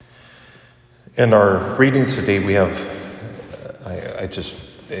In our readings today, we have, I just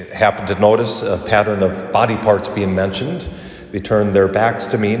happened to notice a pattern of body parts being mentioned. They turn their backs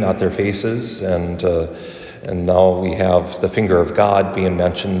to me, not their faces, and now we have the finger of God being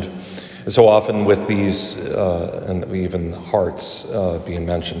mentioned. And so often with these, and even hearts being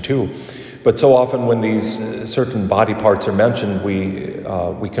mentioned too. But so often when these certain body parts are mentioned,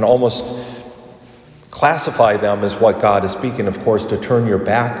 we can almost classify them as what God is speaking. Of course, to turn your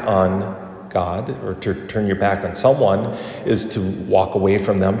back on God or to turn your back on someone is to walk away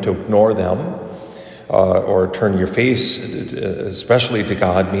from them, to ignore them, or turn your face, especially to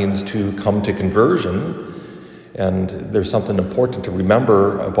God, means to come to conversion. And there's something important to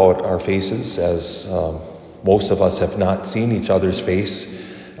remember about our faces, as most of us have not seen each other's face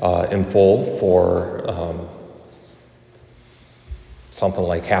in full for something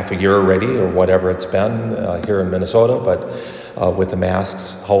like half a year already, or whatever it's been here in Minnesota, but with the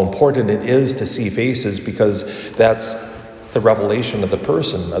masks, how important it is to see faces, because that's the revelation of the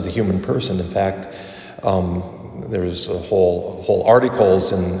person, of the human person. In fact, there's a whole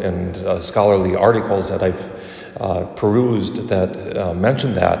articles and scholarly articles that I've perused that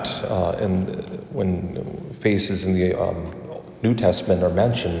mention that when faces in the New Testament are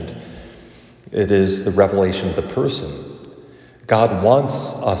mentioned, it is the revelation of the person. God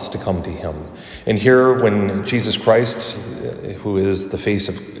wants us to come to him. And here, when Jesus Christ, who is the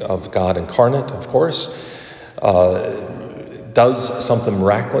face of God incarnate, of course, does something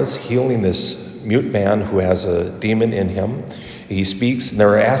miraculous, healing this mute man who has a demon in him, he speaks, and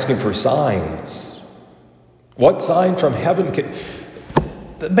they're asking for signs. What sign from heaven can...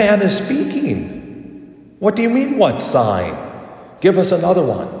 The man is speaking. What do you mean, what sign? Give us another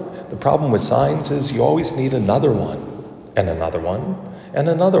one. The problem with signs is you always need another one. And another one, and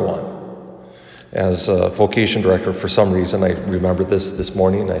another one. As a vocation director, for some reason, I remember this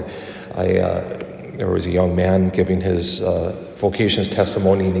morning, there was a young man giving his vocations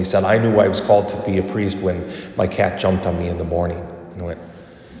testimony, and he said, I knew I was called to be a priest when my cat jumped on me in the morning. And I went,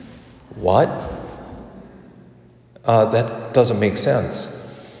 what? That doesn't make sense.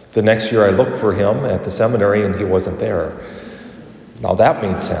 The next year I looked for him at the seminary, and he wasn't there. Now that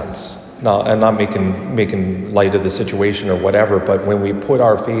made sense. Now, I'm not making light of the situation or whatever, but when we put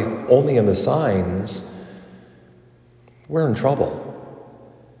our faith only in the signs, we're in trouble.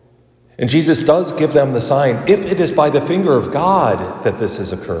 And Jesus does give them the sign, if it is by the finger of God that this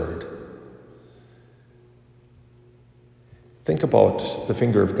has occurred. Think about the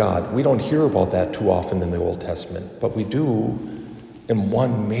finger of God. We don't hear about that too often in the Old Testament, but we do in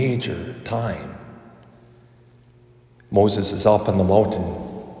one major time. Moses is up on the mountain.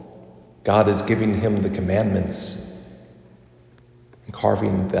 God is giving him the commandments and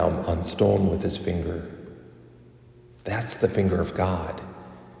carving them on stone with his finger. That's the finger of God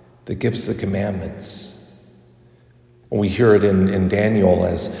that gives the commandments. When we hear it in Daniel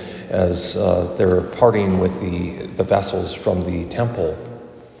as they're parting with the vessels from the temple,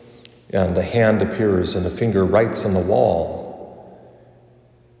 and a hand appears and a finger writes on the wall.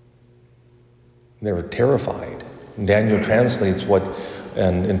 They were terrified. And Daniel translates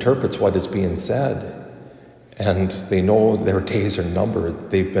and interprets what is being said. And they know their days are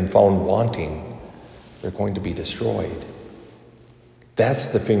numbered. They've been found wanting. They're going to be destroyed.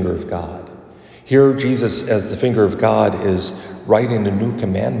 That's the finger of God. Here, Jesus, as the finger of God, is writing a new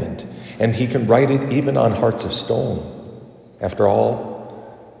commandment. And he can write it even on hearts of stone. After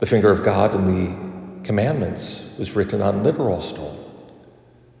all, the finger of God in the commandments was written on literal stone.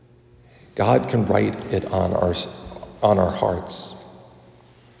 God can write it on our hearts.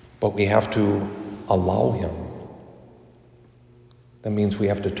 But we have to allow him. That means we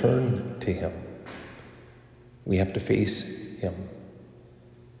have to turn to him. We have to face him.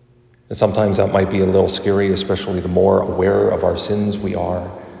 And sometimes that might be a little scary, especially the more aware of our sins we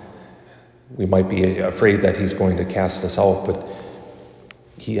are. We might be afraid that he's going to cast us out, but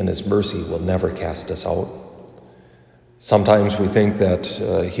he in his mercy will never cast us out. Sometimes we think that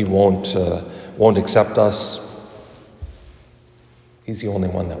he won't accept us. He's the only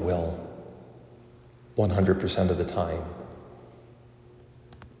one that will, 100% of the time.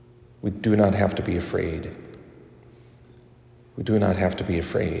 We do not have to be afraid. We do not have to be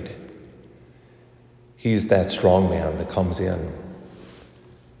afraid. He's that strong man that comes in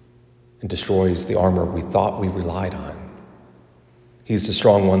and destroys the armor we thought we relied on. He's the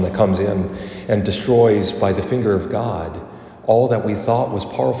strong one that comes in and destroys by the finger of God all that we thought was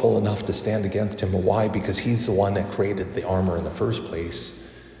powerful enough to stand against him. Why? Because he's the one that created the armor in the first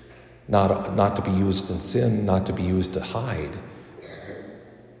place. Not to be used in sin, not to be used to hide,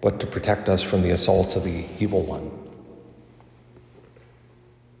 but to protect us from the assaults of the evil one.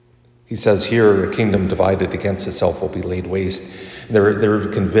 He says here, a kingdom divided against itself will be laid waste. They're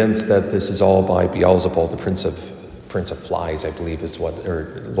convinced that this is all by Beelzebul, the prince of flies, I believe is what,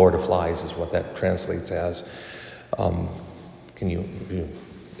 or Lord of Flies is what that translates as.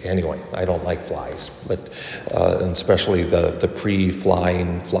 Anyway, I don't like flies, but and especially the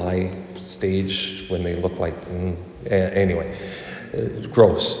pre-flying fly stage when they look like, anyway,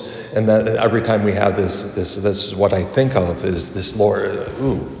 gross. And that every time we have this is what I think of is this Lord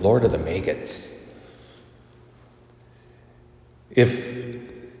of the maggots. If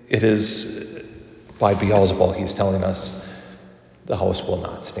it is by Beelzebul, he's telling us the house will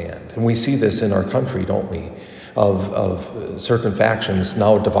not stand. And we see this in our country, don't we? Of certain factions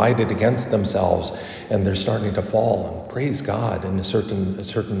now divided against themselves, and they're starting to fall. And praise God in a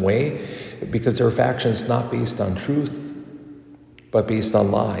certain way, because there are factions not based on truth, but based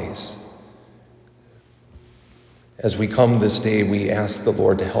on lies. As we come this day, we ask the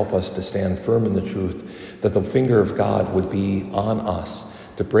Lord to help us to stand firm in the truth, that the finger of God would be on us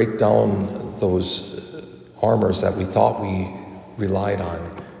to break down those armors that we thought we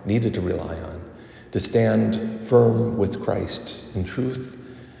needed to rely on, to stand firm with Christ in truth,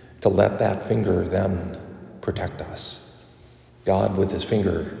 to let that finger then protect us. God, with his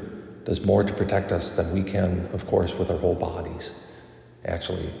finger, does more to protect us than we can, of course, with our whole bodies.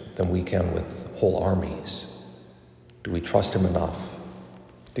 Actually, than we can with whole armies. Do we trust him enough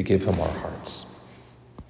to give him our hearts?